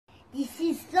This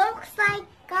is looks like,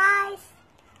 guys.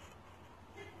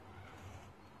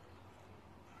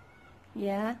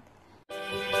 Yeah.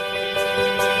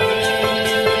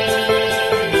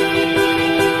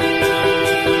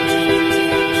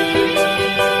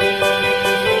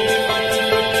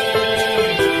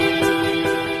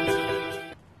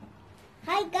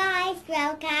 Hi guys,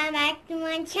 welcome back to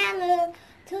my channel.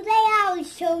 Today I will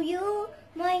show you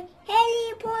my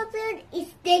Harry Potter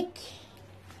stick.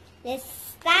 Let's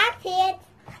start it.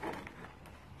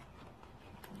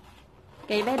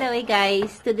 Okay, by the way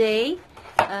guys, today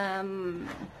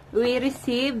we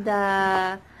received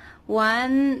the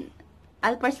one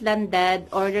Alparslan Dad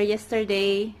order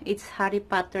yesterday. It's Harry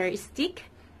Potter stick.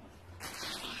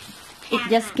 It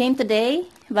just came today,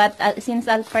 but since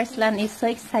Alparslan is so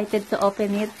excited to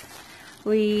open it,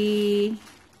 we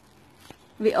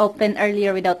opened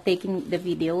earlier without taking the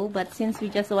video. But since we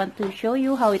just want to show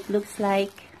you how it looks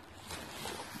like,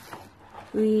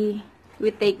 we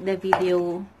take the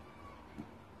video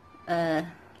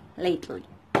lately.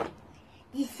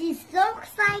 This is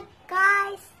looks like,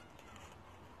 guys.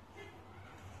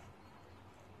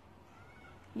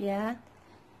 Yeah.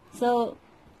 So,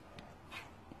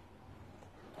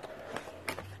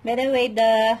 by the way,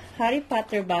 the Harry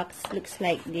Potter box looks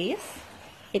like this.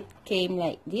 It came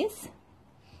like this.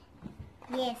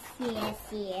 Yes.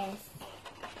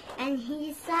 And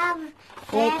his set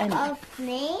and of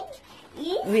name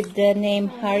is with the name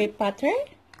Harry Potter.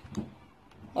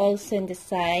 Also in the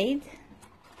side.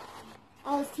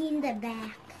 also in the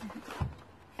back.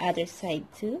 Other side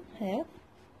too. Yeah.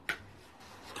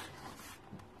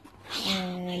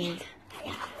 And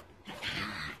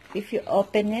if you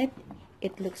open it,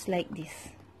 it looks like this.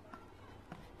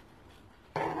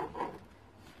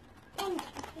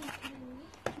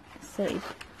 So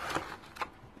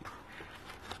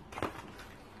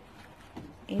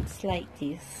it's like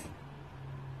this.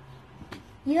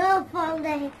 You found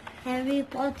the Harry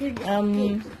Potter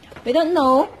stick. We don't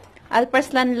know.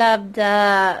 Alparslan loved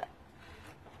the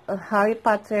Harry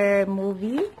Potter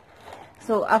movie.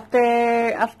 So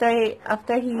after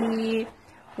he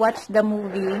watched the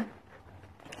movie,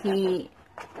 he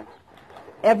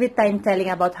every time telling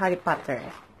about Harry Potter.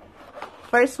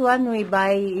 First one we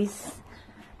buy is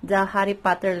the Harry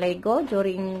Potter Lego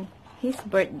during his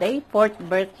birthday, 4th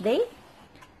birthday,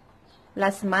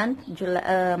 last month,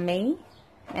 May.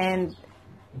 And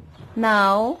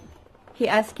now he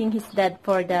asking his dad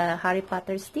for the Harry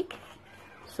Potter stick.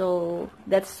 So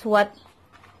that's what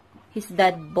his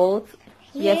dad bought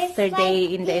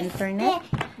yesterday in the internet.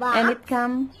 And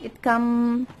it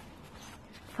come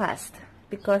fast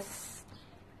because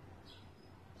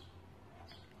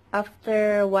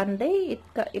after one day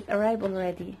it arrived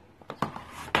already.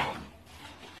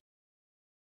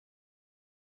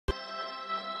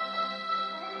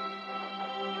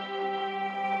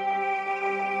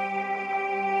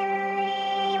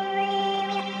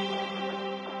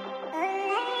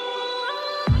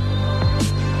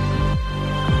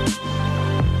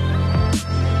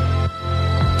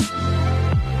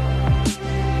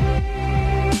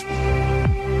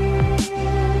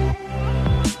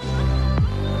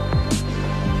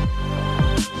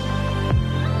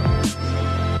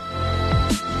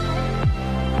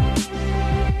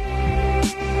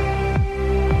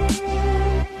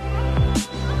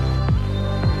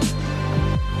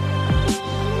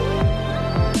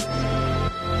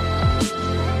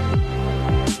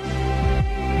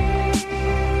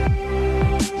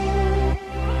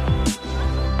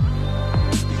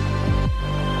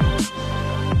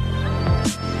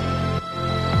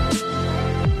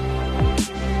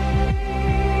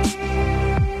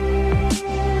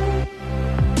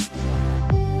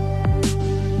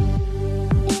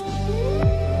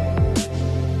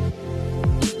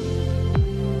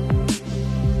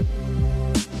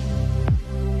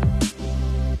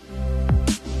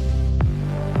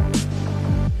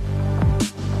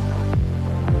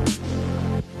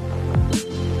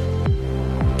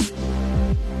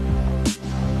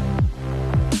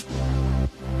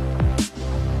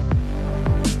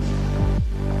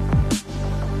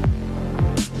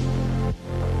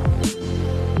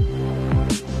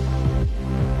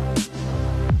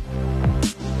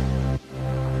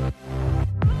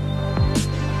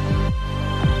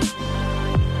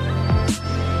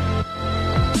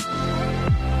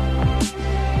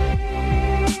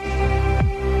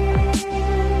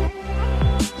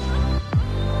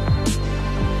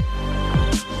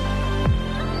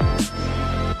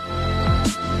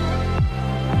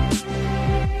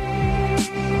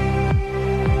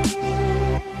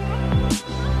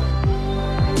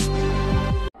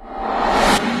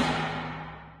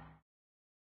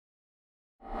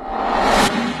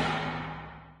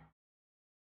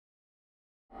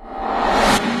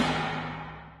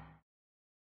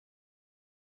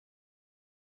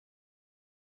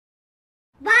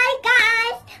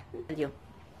 You.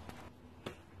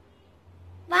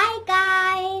 Bye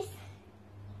guys.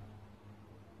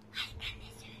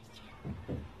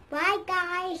 Bye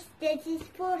guys. This is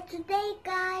for today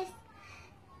guys.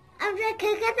 I'm the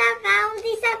Kakata found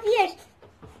disappeared.